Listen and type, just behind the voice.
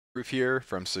Roof here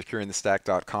from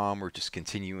securingthestack.com. We're just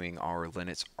continuing our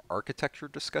Linux architecture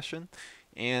discussion.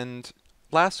 And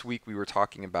last week we were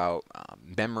talking about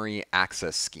memory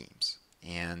access schemes.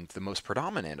 And the most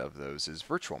predominant of those is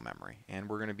virtual memory. And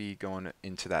we're going to be going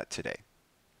into that today.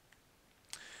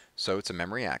 So it's a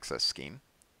memory access scheme.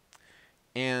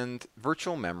 And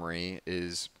virtual memory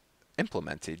is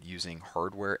implemented using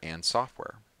hardware and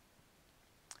software.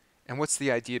 And what's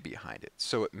the idea behind it?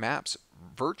 So it maps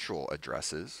virtual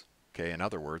addresses, okay, in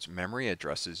other words, memory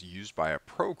addresses used by a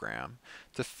program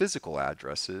to physical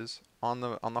addresses on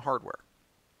the hardware.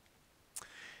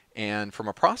 And from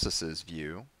a process's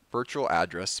view, virtual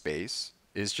address space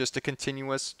is just a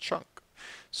continuous chunk.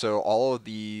 So all of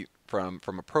the from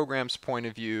a program's point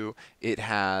of view, it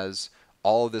has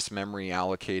all of this memory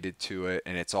allocated to it,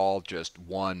 and it's all just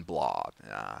one blob.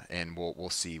 And we'll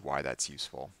see why that's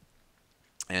useful.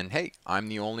 And hey, I'm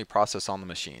the only process on the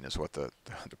machine is what the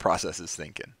process is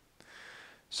thinking.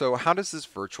 So how does this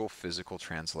virtual physical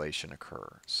translation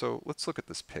occur? So let's look at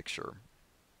this picture.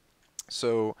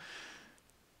 So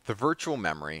the virtual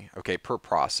memory, okay, per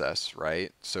process,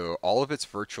 right? So all of its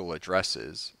virtual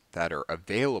addresses that are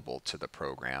available to the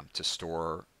program to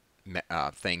store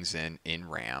things in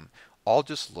RAM all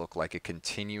just look like a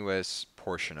continuous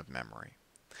portion of memory.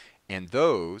 And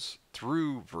those,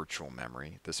 through virtual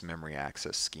memory, this memory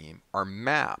access scheme, are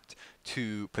mapped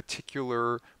to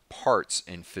particular parts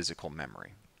in physical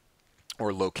memory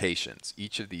or locations.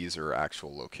 Each of these are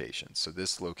actual locations. So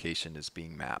this location is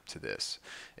being mapped to this,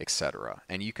 etc.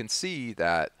 And you can see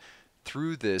that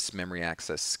through this memory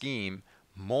access scheme,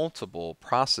 multiple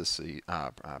processes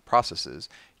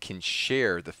can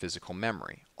share the physical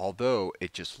memory, although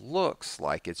it just looks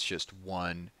like it's just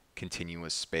one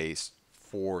continuous space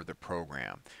for the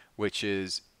program, which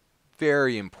is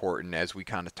very important, as we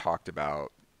kind of talked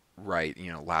about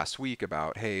last week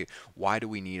about, hey, why do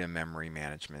we need a memory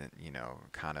management,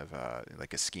 kind of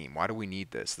like a scheme? Why do we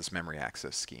need this memory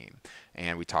access scheme?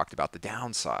 And we talked about the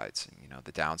downsides,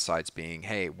 the downsides being,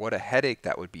 hey, what a headache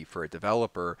that would be for a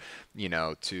developer,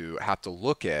 to have to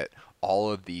look at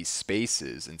all of these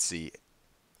spaces and see,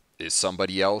 is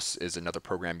another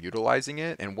program utilizing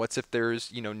it? And what's if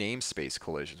there's, namespace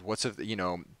collisions? What's if,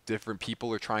 different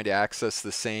people are trying to access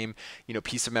the same,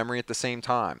 piece of memory at the same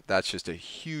time? That's just a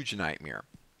huge nightmare.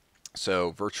 So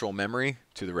virtual memory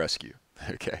to the rescue.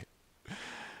 Okay.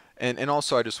 And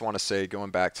also I just want to say,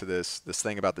 going back to this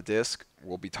thing about the disk,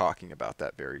 we'll be talking about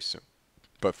that very soon.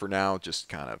 But for now,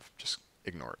 just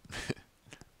ignore it.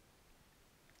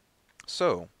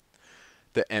 So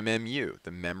the MMU,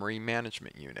 the memory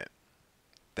management unit,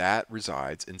 that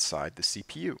resides inside the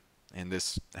CPU. And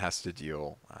this has to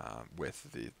deal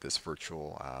with this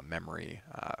virtual memory,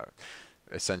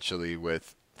 essentially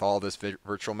with all this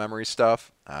virtual memory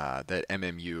stuff. That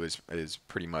MMU is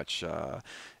pretty much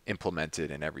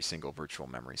implemented in every single virtual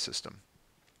memory system.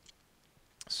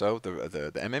 So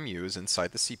the MMU is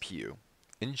inside the CPU.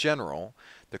 In general,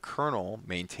 the kernel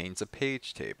maintains a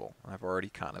page table. I've already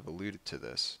kind of alluded to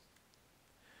this.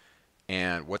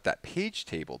 And what that page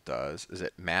table does is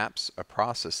it maps a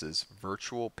process's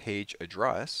virtual page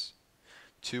address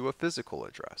to a physical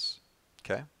address.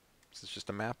 Okay? This is just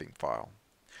a mapping file.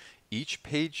 Each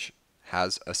page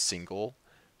has a single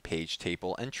page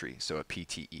table entry, so a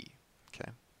PTE.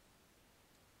 Okay?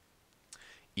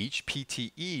 Each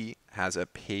PTE has a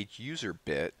page user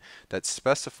bit that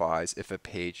specifies if a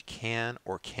page can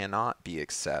or cannot be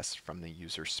accessed from the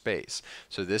user space.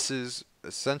 So this is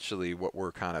essentially what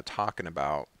we're kind of talking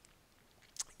about,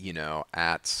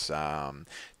 at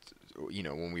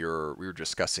when we were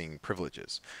discussing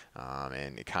privileges,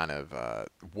 and kind of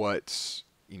what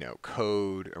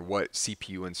code or what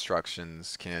CPU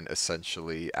instructions can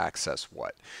essentially access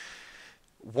what.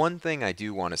 One thing I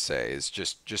do want to say is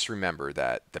just remember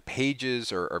that the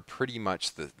pages are pretty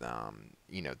much the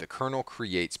kernel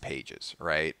creates pages,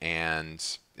 right?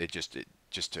 And just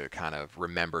to kind of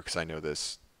remember, because I know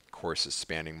this course is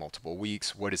spanning multiple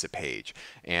weeks, what is a page?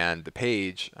 And the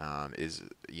page is,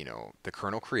 the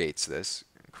kernel creates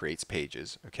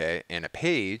pages, okay? And a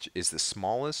page is the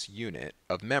smallest unit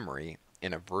of memory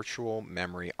in a virtual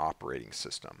memory operating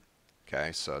system.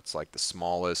 Okay, so it's like the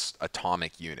smallest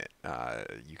atomic unit.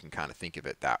 You can kind of think of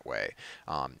it that way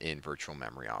in virtual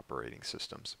memory operating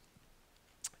systems.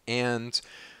 And,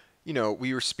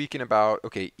 we were speaking about,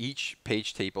 okay, each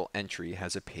page table entry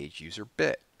has a page user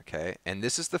bit. Okay, and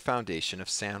this is the foundation of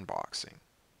sandboxing,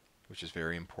 which is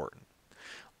very important.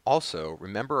 Also,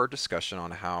 remember our discussion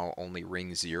on how only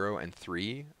ring 0 and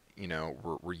 3,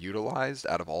 were utilized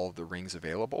out of all of the rings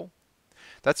available?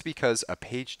 That's because a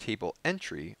page table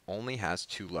entry only has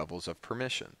 2 levels of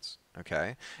permissions.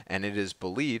 Okay, and it is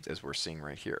believed, as we're seeing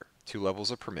right here, 2 levels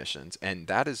of permissions, and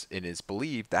that is, it is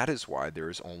believed that is why there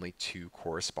is only 2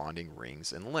 corresponding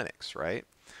rings in Linux, right?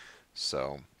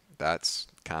 So that's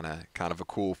kind of a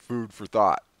cool food for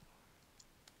thought.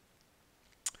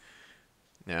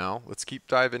 Now let's keep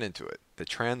diving into it. The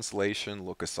translation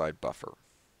look-aside buffer,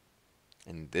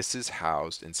 and this is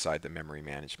housed inside the memory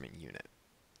management unit,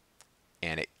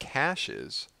 and it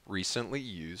caches recently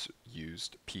used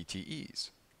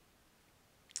PTEs.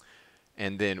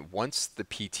 And then once the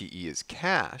PTE is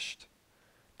cached,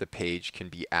 the page can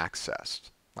be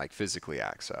accessed, like physically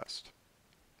accessed.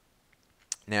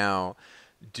 Now,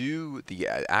 do the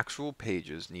actual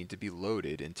pages need to be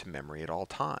loaded into memory at all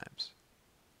times?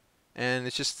 And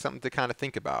it's just something to kind of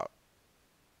think about.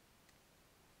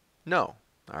 No.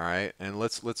 All right, and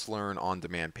let's learn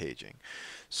on-demand paging.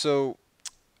 So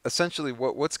essentially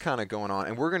what's kind of going on,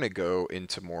 and we're going to go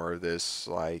into more of this,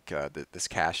 like this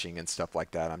caching and stuff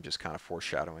like that. I'm just kind of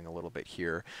foreshadowing a little bit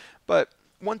here. But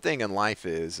one thing in life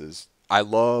is I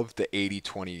love the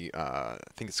 80-20, I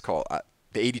think it's called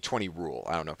the 80-20 rule.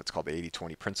 I don't know if it's called the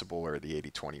 80-20 principle or the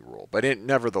 80-20 rule, but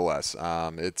nevertheless,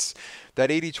 it's that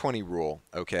 80-20 rule,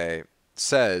 okay,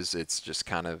 says it's just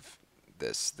kind of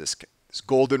this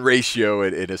golden ratio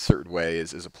in a certain way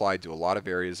is applied to a lot of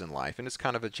areas in life, and it's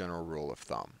kind of a general rule of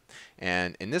thumb.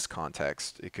 And in this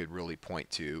context, it could really point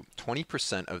to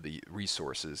 20% of the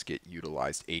resources get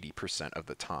utilized 80% of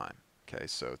the time. Okay,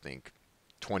 so think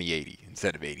 20/80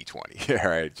 instead of 80/20. All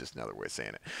right, just another way of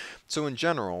saying it. So in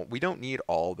general, we don't need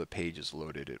all the pages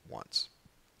loaded at once.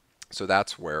 So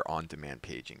that's where on-demand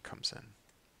paging comes in.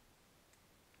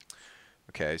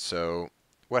 Okay, so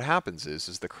what happens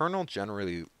is the kernel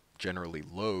generally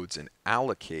loads and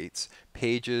allocates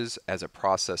pages as a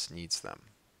process needs them.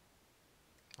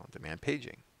 On-demand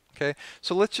paging. Okay,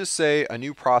 so let's just say a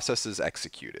new process is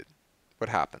executed. What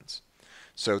happens?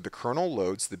 So the kernel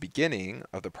loads the beginning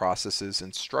of the process's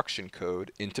instruction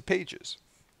code into pages.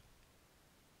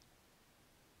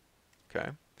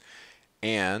 Okay,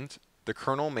 and the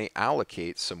kernel may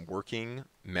allocate some working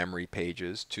memory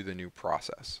pages to the new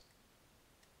process.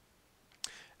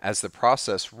 As the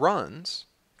process runs,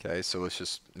 okay, so let's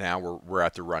just, now we're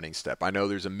at the running step. I know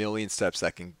there's a million steps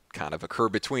that can kind of occur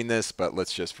between this, but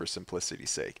let's just, for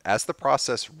simplicity's sake, as the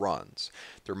process runs,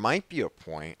 there might be a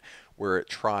point where it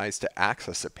tries to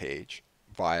access a page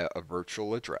via a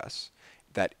virtual address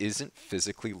that isn't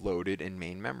physically loaded in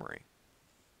main memory.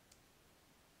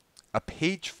 A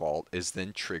page fault is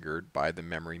then triggered by the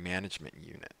memory management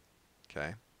unit.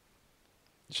 Okay,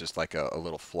 it's just like a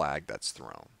little flag that's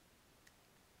thrown.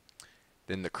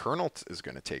 Then the kernel is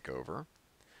going to take over,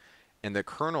 and the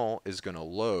kernel is going to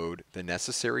load the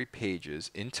necessary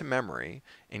pages into memory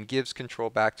and gives control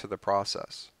back to the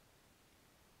process.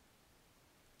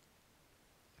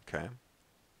 Okay.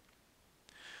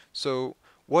 So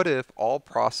what if all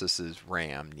processes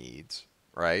RAM needs,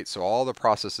 right? So all the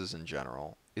processes in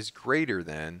general is greater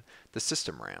than the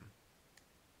system RAM.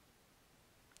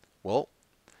 Well,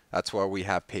 that's why we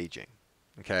have paging.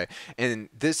 Okay, and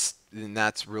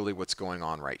that's really what's going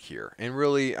on right here. And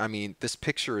really, I mean, this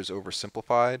picture is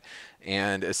oversimplified,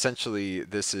 and essentially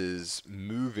this is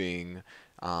moving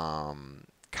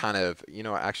kind of,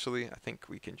 actually, I think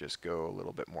we can just go a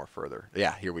little bit more further.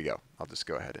 Yeah, here we go. I'll just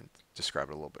go ahead and describe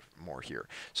it a little bit more here.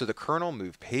 So the kernel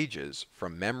moved pages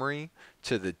from memory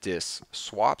to the disk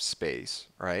swap space,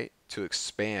 right, to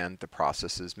expand the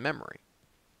process's memory.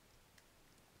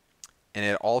 And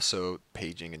it also,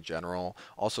 paging in general,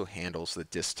 also handles the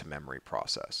disk to memory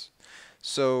process.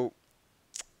 So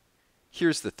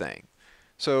here's the thing.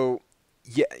 So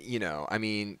yeah, I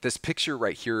mean, this picture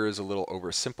right here is a little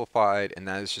oversimplified, and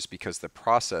that is just because the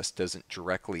process doesn't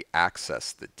directly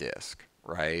access the disk,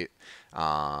 right?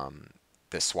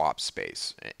 The swap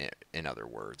space, in other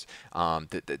words.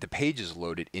 The page is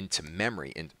loaded into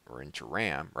memory or into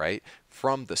RAM, right,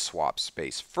 from the swap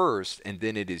space first, and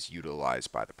then it is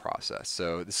utilized by the process.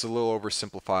 So this is a little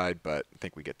oversimplified, but I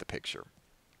think we get the picture.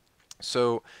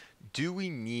 So do we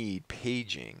need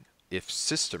paging if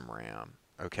system RAM,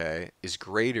 okay, is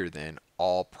greater than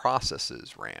all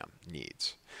processes RAM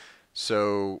needs?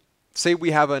 So say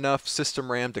we have enough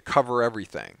system RAM to cover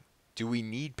everything. Do we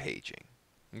need paging?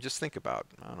 And just think about,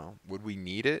 I don't know, would we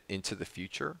need it into the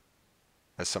future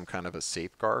as some kind of a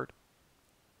safeguard?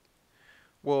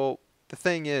 Well, the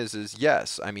thing is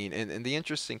yes. I mean, and the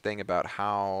interesting thing about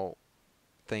how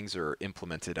things are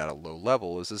implemented at a low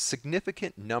level is a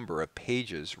significant number of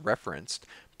pages referenced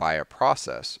by a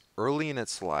process early in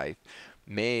its life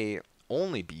may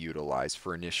only be utilized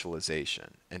for initialization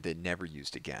and then never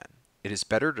used again. it is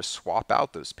better to swap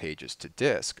out those pages to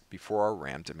disk before our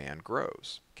RAM demand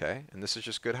grows. Okay, and this is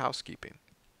just good housekeeping.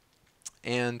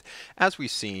 And as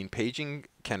we've seen, paging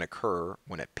can occur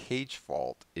when a page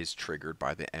fault is triggered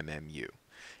by the MMU.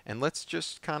 And let's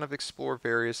just kind of explore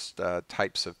various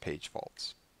types of page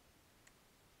faults.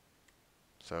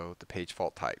 So the page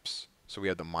fault types. So we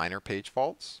have the minor page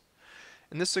faults.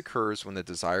 And this occurs when the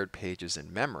desired page is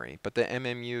in memory, but the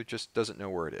MMU just doesn't know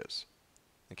where it is.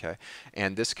 Okay,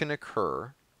 and this can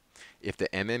occur if the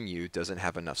MMU doesn't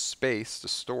have enough space to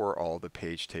store all the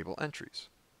page table entries.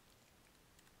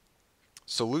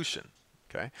 Solution.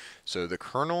 Okay, so the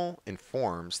kernel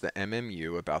informs the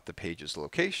MMU about the page's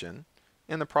location,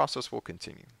 and the process will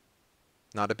continue.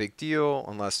 Not a big deal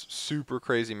unless super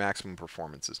crazy maximum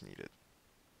performance is needed.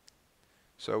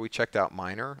 So we checked out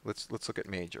minor. Let's look at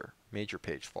major. Major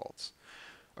page faults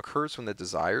occurs when the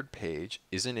desired page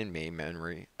isn't in main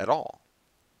memory at all.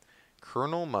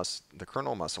 The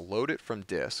kernel must load it from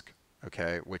disk,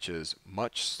 okay, which is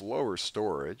much slower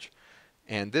storage,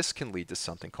 and this can lead to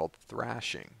something called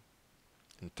thrashing.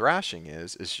 And thrashing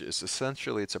is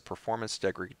essentially it's a performance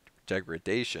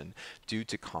degradation due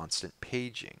to constant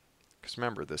paging. Because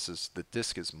remember, the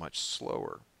disk is much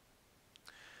slower.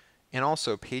 And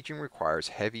also, paging requires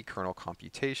heavy kernel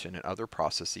computation, and other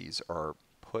processes are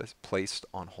placed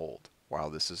on hold while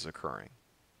this is occurring.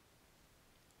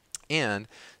 And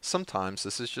sometimes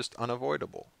this is just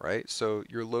unavoidable, right? So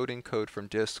you're loading code from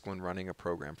disk when running a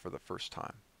program for the first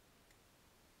time.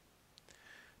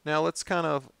 Now let's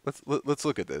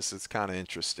look at this. It's kind of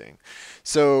interesting.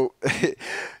 So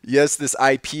yes, this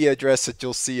IP address that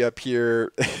you'll see up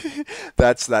here,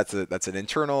 that's an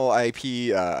internal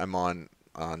IP. I'm on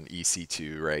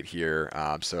EC2 right here.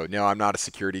 So no, I'm not a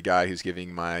security guy who's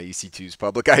giving my EC2's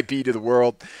public IP to the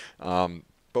world.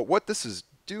 But what this is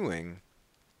doing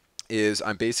is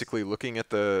I'm basically looking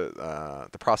at the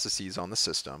processes on the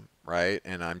system, right?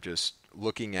 And I'm just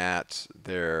looking at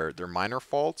their minor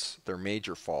faults, their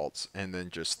major faults, and then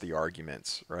just the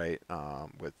arguments, right,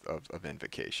 of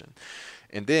invocation.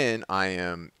 And then I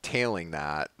am tailing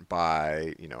that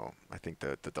by, I think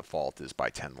the default is by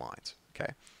 10 lines,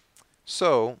 okay?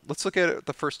 So let's look at it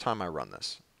the first time I run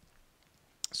this.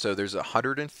 So there's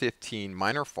 115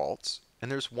 minor faults,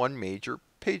 and there's one major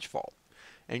page fault.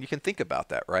 And you can think about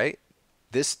that, right?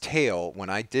 This tail, when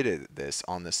I did this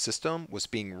on the system, was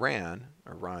being run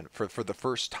for the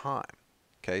first time.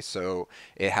 Okay, so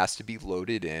it has to be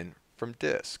loaded in from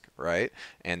disk, right?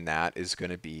 And that is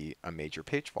going to be a major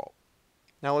page fault.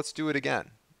 Now let's do it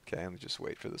again. Okay, let me just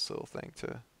wait for this little thing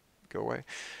to go away.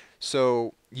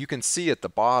 So you can see at the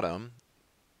bottom,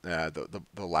 the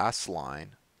last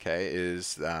line, okay,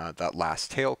 is that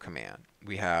last tail command.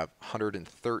 We have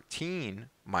 113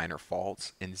 minor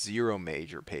faults and 0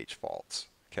 major page faults,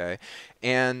 okay?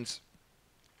 And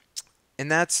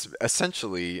that's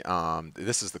essentially,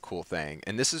 this is the cool thing,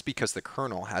 and this is because the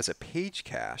kernel has a page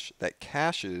cache that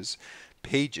caches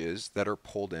pages that are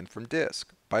pulled in from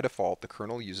disk. By default, the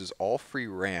kernel uses all free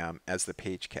RAM as the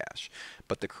page cache,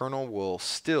 but the kernel will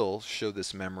still show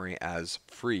this memory as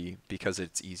free because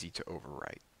it's easy to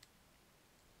overwrite.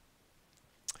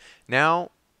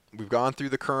 Now, we've gone through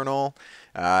the kernel,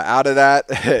 out of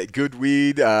that good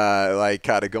weed, like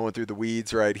kind of going through the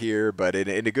weeds right here, but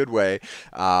in a good way.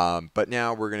 But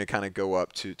now we're going to kind of go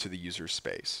up to the user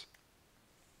space.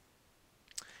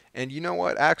 And you know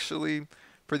what? Actually,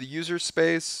 for the user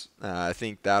space, I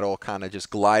think that'll kind of just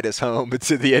glide us home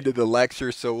to the end of the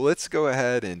lecture. So let's go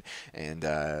ahead and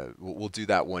we'll do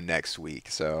that one next week.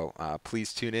 So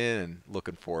please tune in, and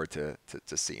looking forward to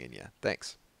seeing you.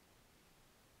 Thanks.